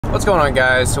What's going on,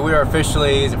 guys? So we are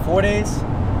officially, is it 4 days?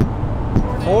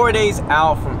 4 days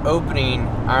out from opening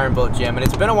Iron Built Gym, and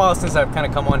it's been a while since I've kind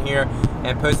of come on here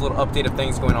and post a little update of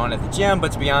things going on at the gym,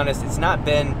 but to be honest, it's not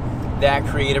been that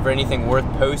creative or anything worth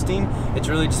posting. It's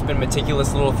really just been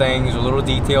meticulous little things or little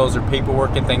details or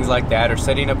paperwork and things like that, or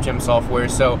setting up gym software.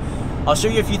 So I'll show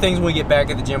you a few things when we get back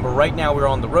at the gym, but right now we're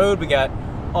on the road. We got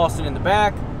Austin in the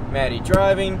back, Maddie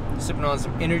driving, sipping on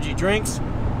some energy drinks,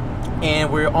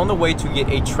 and we're on the way to get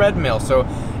a treadmill. So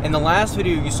in the last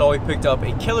video you saw, we picked up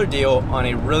a killer deal on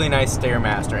a really nice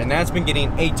Stairmaster, and that's been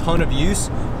getting a ton of use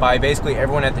by basically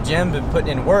everyone at the gym, been putting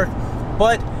in work.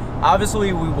 But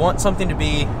obviously we want something to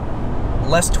be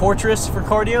less torturous for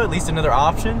cardio, at least another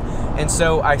option. And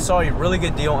so I saw a really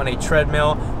good deal on a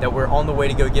treadmill that we're on the way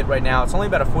to go get right now. It's only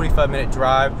about a 45-minute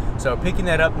drive, so picking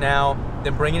that up now,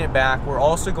 then bringing it back. We're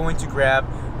also going to grab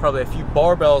probably a few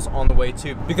barbells on the way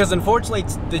too, because unfortunately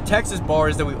the Texas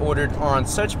bars that we ordered are on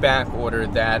such back order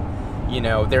that, you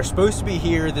know, they're supposed to be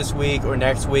here this week or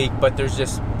next week, but there's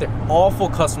just awful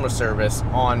customer service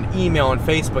on email and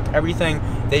Facebook, everything.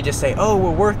 They just say, oh,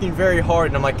 we're working very hard,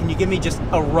 and I'm like, can you give me just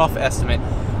a rough estimate?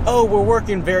 Oh, we're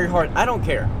working very hard. I don't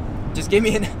care, just give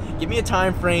me a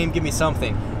time frame, give me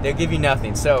something. They'll give you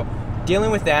nothing. So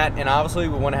dealing with that, and obviously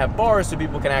we want to have bars so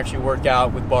people can actually work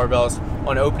out with barbells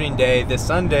on opening day this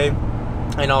Sunday,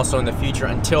 and also in the future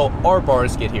until our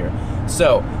bars get here.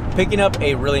 So picking up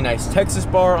a really nice Texas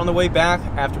bar on the way back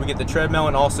after we get the treadmill,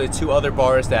 and also 2 other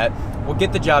bars that will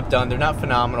get the job done. They're not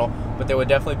phenomenal, but they would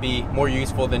definitely be more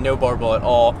useful than no barbell at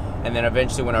all. And then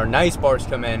eventually when our nice bars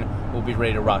come in, we'll be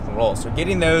ready to rock and roll. So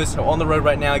getting those, so on the road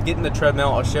right now, getting the treadmill.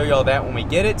 I'll show you all that when we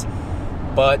get it.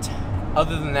 But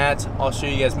other than that, I'll show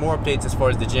you guys more updates as far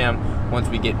as the gym once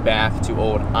we get back to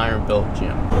old Iron Built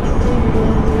Gym.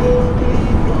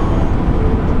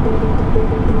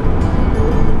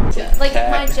 Like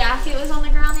if my jacket was on the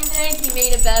ground the other day, he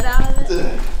made a bed out of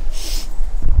it.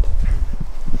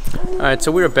 Alright,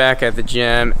 so we were back at the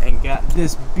gym and got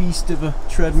this beast of a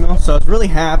treadmill. So I was really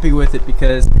happy with it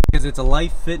because it's a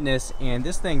Life Fitness, and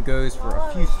this thing goes for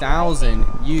a few thousand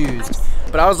used.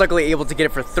 But I was luckily able to get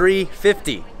it for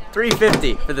 $350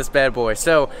 for this bad boy.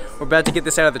 So we're about to get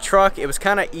this out of the truck. It was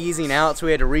kind of easing out, so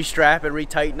we had to restrap it,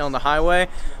 retighten on the highway.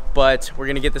 But we're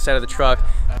gonna get this out of the truck,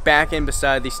 back in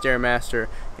beside the Stairmaster,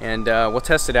 and we'll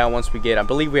test it out once we get. I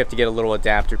believe we have to get a little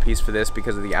adapter piece for this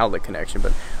because of the outlet connection,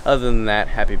 but other than that,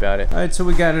 happy about it. All right, so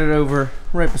we got it over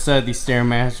right beside the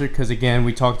Stairmaster because, again,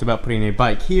 we talked about putting a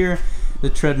bike here, the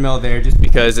treadmill there, just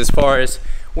because as far as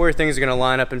where things are gonna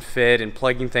line up and fit and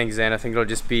plugging things in, I think it'll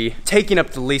just be taking up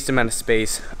the least amount of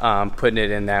space, putting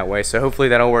it in that way. So hopefully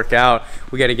that'll work out.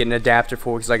 We got to get an adapter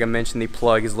for it because, like I mentioned, the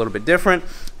plug is a little bit different,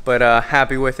 but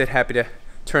happy with it, happy to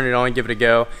turn it on, give it a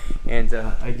go. And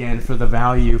again, for the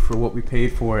value for what we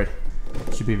paid for it,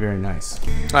 should be very nice.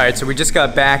 All right, so we just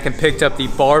got back and picked up the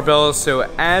barbells. So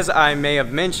as I may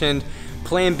have mentioned,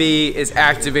 Plan B is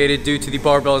activated due to the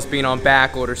barbells being on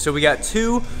back order. So we got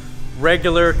 2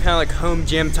 regular kind of like home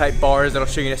gym type bars that I'll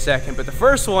show you in a second, but the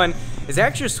first one is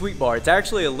actually a sweet bar. It's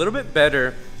actually a little bit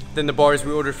better than the bars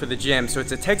we ordered for the gym. So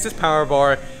it's a Texas power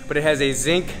bar, but it has a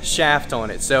zinc shaft on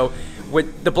it. So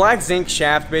with the black zinc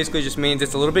shaft basically just means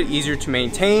it's a little bit easier to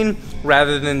maintain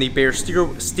rather than the bare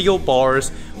steel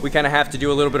bars. We kind of have to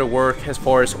do a little bit of work as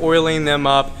far as oiling them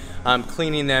up,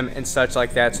 cleaning them and such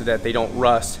like that, so that they don't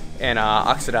rust and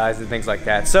oxidize and things like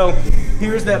that. So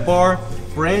here's that bar,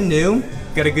 brand new.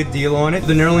 Got a good deal on it.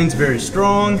 The knurling's very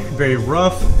strong, very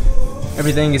rough.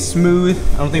 Everything is smooth.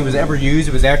 I don't think it was ever used.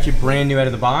 It was actually brand new out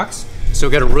of the box. So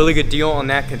got a really good deal on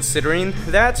that considering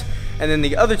that. And then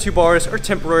the other 2 bars are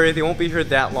temporary. They won't be here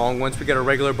that long. Once we get our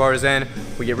regular bars in,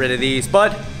 we get rid of these,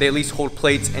 but they at least hold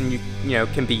plates and you know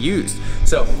can be used.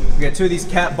 So we got 2 of these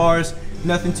cat bars.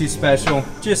 Nothing too special,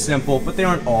 just simple, but they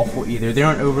aren't awful either. They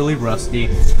aren't overly rusty,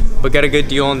 but got a good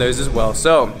deal on those as well.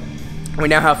 So we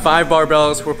now have 5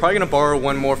 barbells. We're probably gonna borrow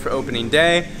 1 more for opening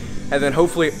day, and then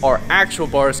hopefully our actual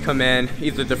bars come in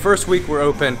either the first week we're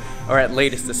open or at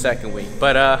latest the second week.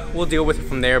 But we'll deal with it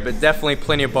from there, but definitely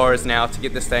plenty of bars now to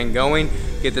get this thing going,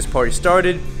 get this party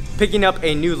started. Picking up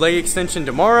a new leg extension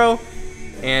tomorrow,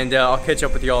 and I'll catch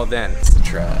up with y'all then. Let's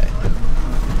try.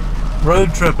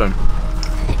 Road tripping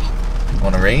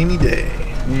on a rainy day.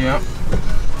 Yep.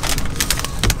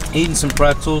 Eating some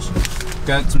pretzels,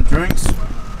 got some drinks.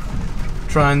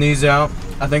 Trying these out.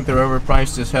 I think they're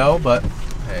overpriced as hell, but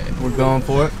hey, we're going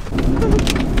for it.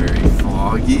 Very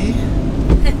foggy.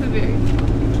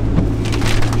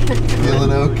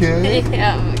 Feeling okay?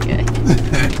 Yeah, I'm okay.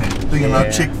 Thinking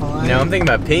about Chick-fil-A? No, I'm thinking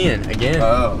about peeing again.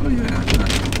 Oh,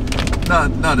 yeah.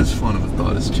 Not as fun of a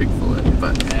thought as Chick-fil-A,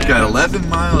 but got 11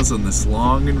 miles on this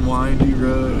long and windy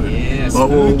road. What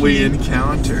will we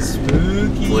encounter?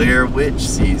 Spooky. Blair Witch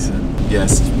season.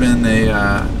 Yes, it's been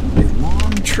a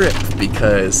long trip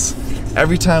because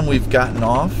every time we've gotten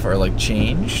off or like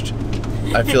changed,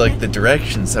 I feel like the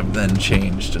directions have then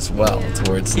changed as well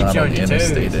towards Keep not on showing the your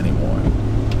interstate toes. anymore.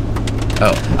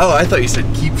 Oh, I thought you said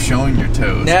keep showing your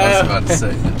toes. No. I was about to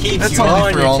say. Keep That's you only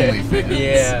on for your OnlyFans.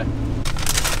 Yeah.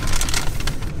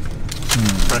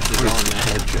 Pressure's on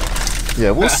that.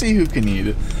 Yeah, we'll see who can eat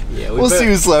it. Yeah, We'll see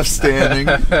who's left standing.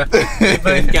 We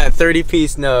both got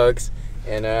 30-piece nugs,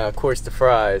 and of course the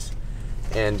fries.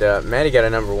 And Maddie got a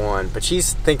 #1, but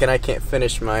she's thinking I can't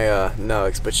finish my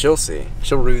nugs, but she'll see.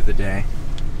 She'll rue the day.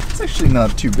 It's actually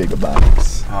not too big a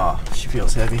box. Oh, she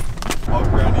feels heavy. Walk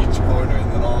around each corner,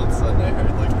 and then all of a sudden I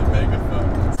heard like the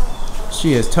megaphone.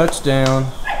 She has touched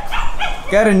down.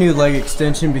 Got a new leg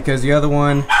extension because the other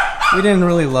one we didn't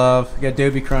really love. We got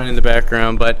Dobie crying in the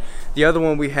background, but the other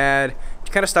one we had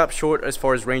kind of stopped short as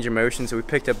far as range of motion, so we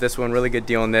picked up this one. Really good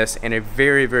deal on this, and a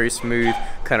very, very smooth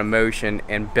kind of motion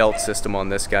and belt system on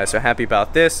this guy. So happy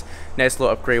about this. Nice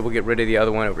little upgrade. We'll get rid of the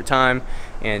other one over time,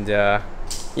 and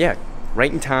yeah, right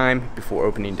in time before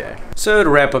opening day. So to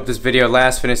wrap up this video,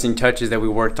 last finishing touches that we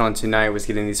worked on tonight was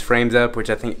getting these frames up, which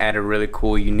I think add a really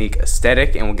cool, unique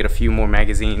aesthetic, and we'll get a few more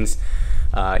magazines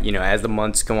you know, as the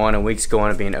months go on and weeks go on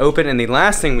of being open. And the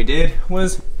last thing we did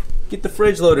was get the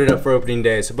fridge loaded up for opening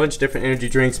day. So a bunch of different energy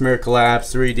drinks, Miracle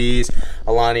Labs, 3Ds,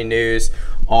 Alani News,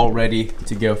 all ready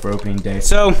to go for opening day.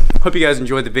 So hope you guys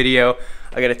enjoyed the video.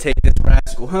 I gotta take this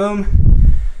rascal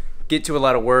home, get to a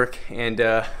lot of work, and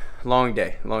long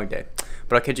day.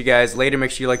 But I'll catch you guys later.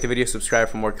 Make sure you like the video, subscribe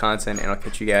for more content, and I'll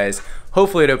catch you guys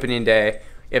hopefully at opening day,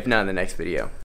 if not in the next video.